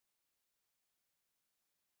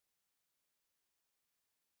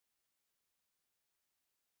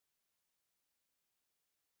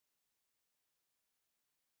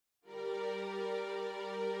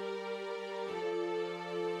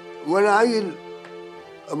وانا عيل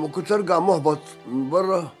اما كنت ارجع محبط من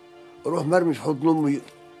بره اروح مرمي في حضن امي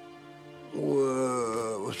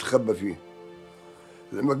واستخبى فيه.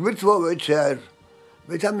 لما كبرت بقى بقيت شاعر،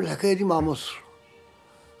 بقيت اعمل الحكايه دي مع مصر.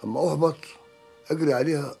 اما احبط اجري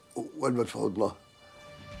عليها والبس في حضنها.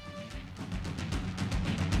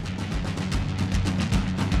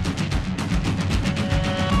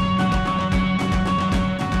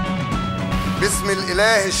 باسم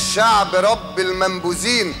الإله الشعب رب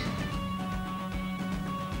المنبوذين،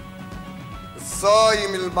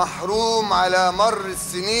 الصايم المحروم على مر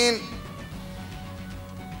السنين،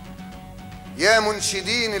 يا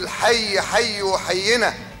منشدين الحي حي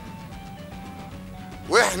وحينا،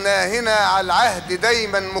 واحنا هنا على العهد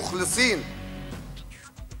دايما مخلصين.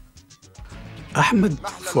 Ahmed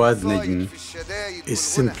Fouad Negm is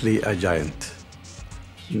simply a giant.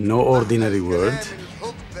 No ordinary word,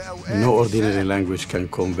 no ordinary language can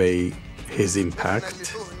convey his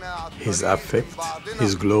impact, his affect,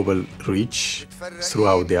 his global reach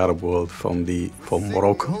throughout the Arab world from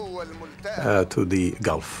Morocco to the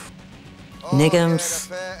Gulf. Negm's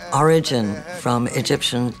origin from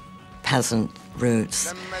Egyptian peasant roots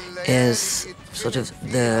is sort of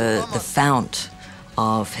the fount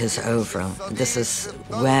of his oeuvre. This is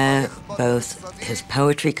where both his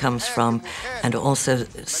poetry comes from and also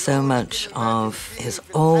so much of his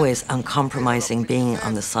always uncompromising being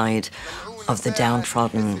on the side of the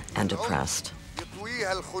downtrodden and oppressed.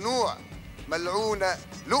 ملعونة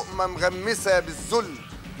لقمة مغمسة بالذل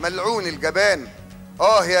ملعون الجبان.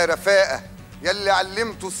 يا رفاقة يلي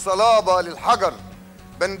علمتوا الصلابة للحجر،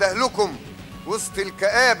 بندهلكم وسط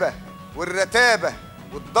الكآبة والرتابة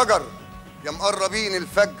والضجر. يا مقربين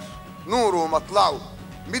الفجر نوره مطلعه،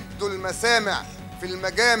 مدوا المسامع في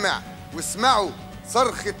المجامع واسمعوا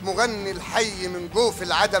صرخة مغني الحي من جوف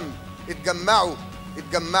العدم. اتجمعوا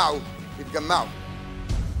اتجمعوا اتجمعوا.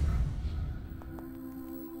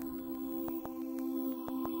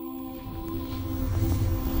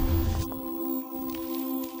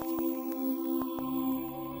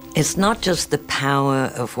 It's not just the power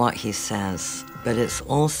of what he says, but it's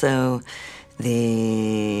also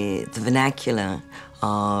the vernacular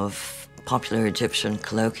of popular Egyptian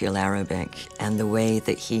colloquial Arabic and the way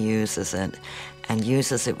that he uses it, and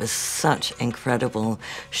uses it with such incredible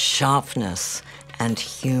sharpness and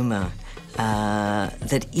humor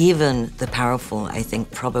that even the powerful, I think,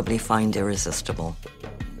 probably find irresistible.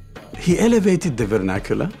 He elevated the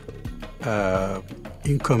vernacular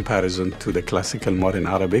in comparison to the classical modern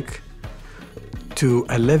Arabic to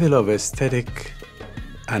a level of aesthetic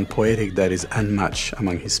and poetic that is unmatched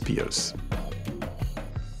among his peers.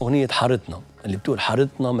 أغنية حارتنا اللي بتقول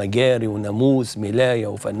حارتنا مجاري وناموس ملاية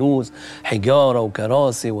وفانوس حجارة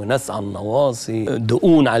وكراسي وناس على النواصي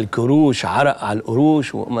دقون على الكروش عرق على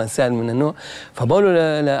القروش ومسائل من النوع.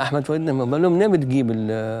 فبقوله لأحمد فؤاد نجم بقول لهم نعم تجيب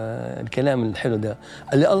الكلام الحلو ده.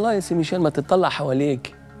 قال لي الله يا سي ميشيل ما تطلع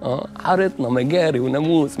حواليك، حارتنا مجاري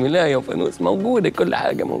وناموس ملاية وفانوس موجودة، كل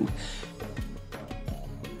حاجة موجودة.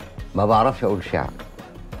 ما بعرفش أقول شعر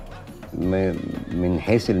من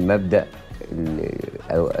حيث المبدأ.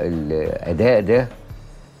 الأداء ده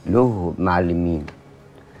له معلمين.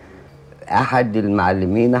 أحد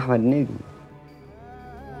المعلمين أحمد نجم.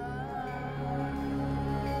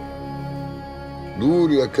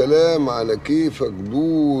 دور يا كلام على كيفك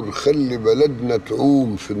دور، خلي بلدنا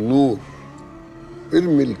تعوم في النور.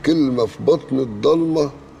 ارمي الكلمة في بطن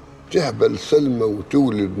الضلمة تهبل سلمى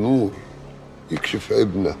وتولد نور. يكشف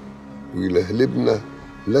عيبنا ويلهلبنا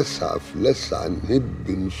لسعة في لسعة نهب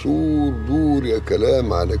نصور. دور يا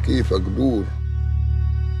كلام على كيفك دور.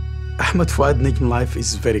 Ahmed Fouad Negm life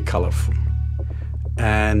is very colorful,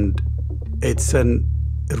 and it's a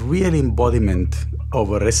real embodiment of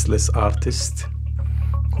a restless artist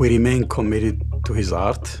who remains committed to his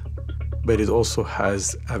art, but it also has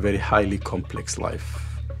a very highly complex life.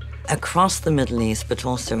 Across the Middle East, but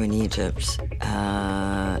also in Egypt,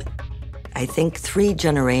 I think 3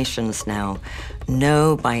 generations now know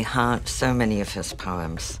by heart so many of his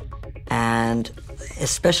poems, and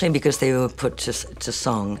especially because they were put to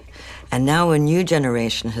song. And now a new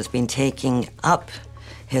generation has been taking up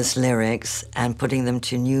his lyrics and putting them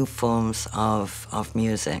to new forms of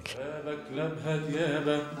music.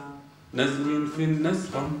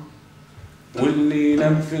 واللي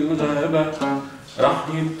نام في الغابة راح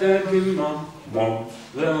يتاكل مام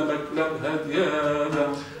غابك لبها ديابة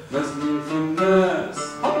نزل في الناس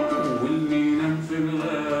واللي نام في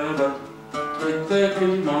الغابة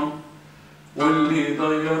يتاكل مام واللي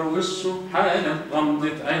ضير وشه حالا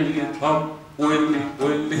غمضة عين يتهم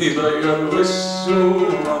واللي ضير وشه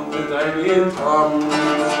غمضة عين يتهم.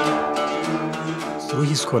 Through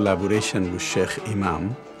his collaboration with Sheikh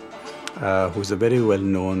Imam, who's a very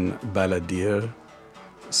well-known balladeer,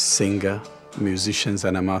 singer, musician,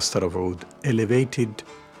 and a master of oud, elevated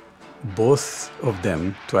both of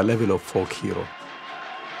them to a level of folk hero.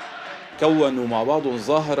 كونوا مع بعضهم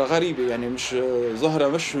ظاهرة غريبة، يعني مش ظاهرة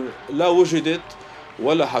مش لا وجدت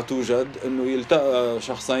ولا حتوجد، إنه يلتقى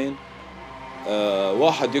شخصين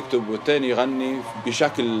واحد يكتب والتاني يغني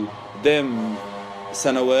بشكل دام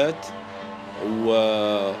سنوات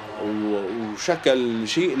وشكل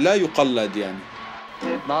شيء لا يقلد. يعني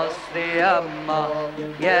مصر يما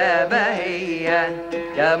يا بهية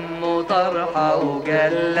يم طرحة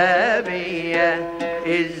وجلابية،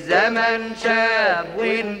 الزمن شاب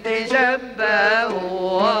وانت شابة.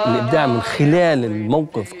 الإبداع من خلال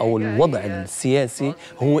الموقف أو الوضع السياسي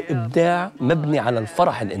هو إبداع مبني على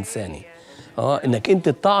الفرح الإنساني. إنك أنت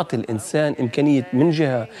تعطي الإنسان إمكانية من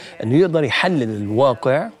جهة أنه يقدر يحلل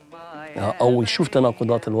الواقع أو يشوف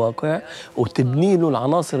تناقضات الواقع، وتبني له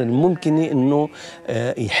العناصر الممكنة إنه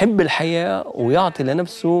يحب الحياة ويعطي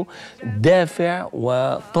لنفسه دافع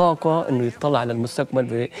وطاقة إنه يطلع على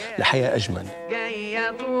المستقبل لحياة أجمل.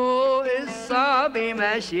 جاية فوق الصعب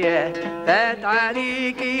ماشية، فات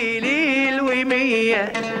عليكي ليل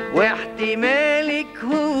ومية، واحتمالك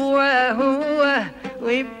هو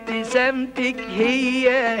وابتسامتك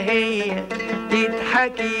هي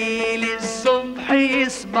تضحكي للصبح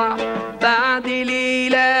يصبح بعد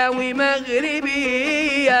ليلة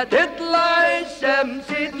ومغربية، تطلع الشمس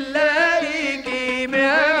تلاقيكي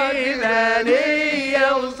معرفانية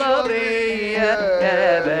وصبرية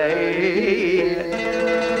يا بهية.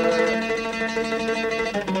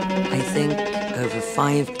 I think over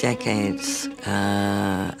 5 decades,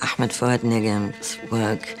 Ahmed Fouad Negm's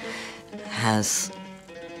work has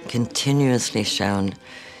continuously shown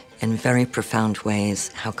in very profound ways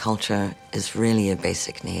how culture is really a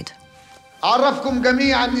basic need. أعرفكم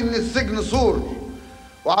جميعاً إن السجن سور،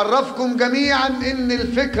 وأعرفكم جميعاً إن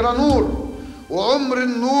الفكرة نور، وعمر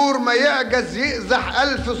النور ما يعجز يقزح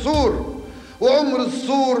 1000 سور، وعمر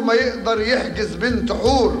السور ما يقدر يحجز بنت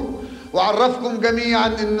حور. وأعرفكم جميعاً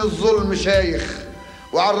إن الظلم شايخ،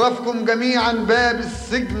 وأعرفكم جميعاً باب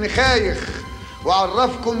السجن خايخ،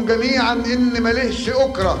 وأعرفكم جميعاً إن ملهش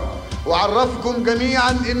أكره، وأعرفكم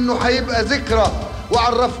جميعاً إنه هيبقى ذكرى،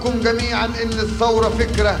 وأعرفكم جميعاً إن الثورة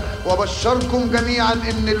فكرة، وبشركم جميعاً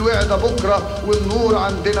إن الوعد بكرة، والنور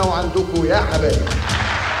عندنا وعندكم يا حبايب.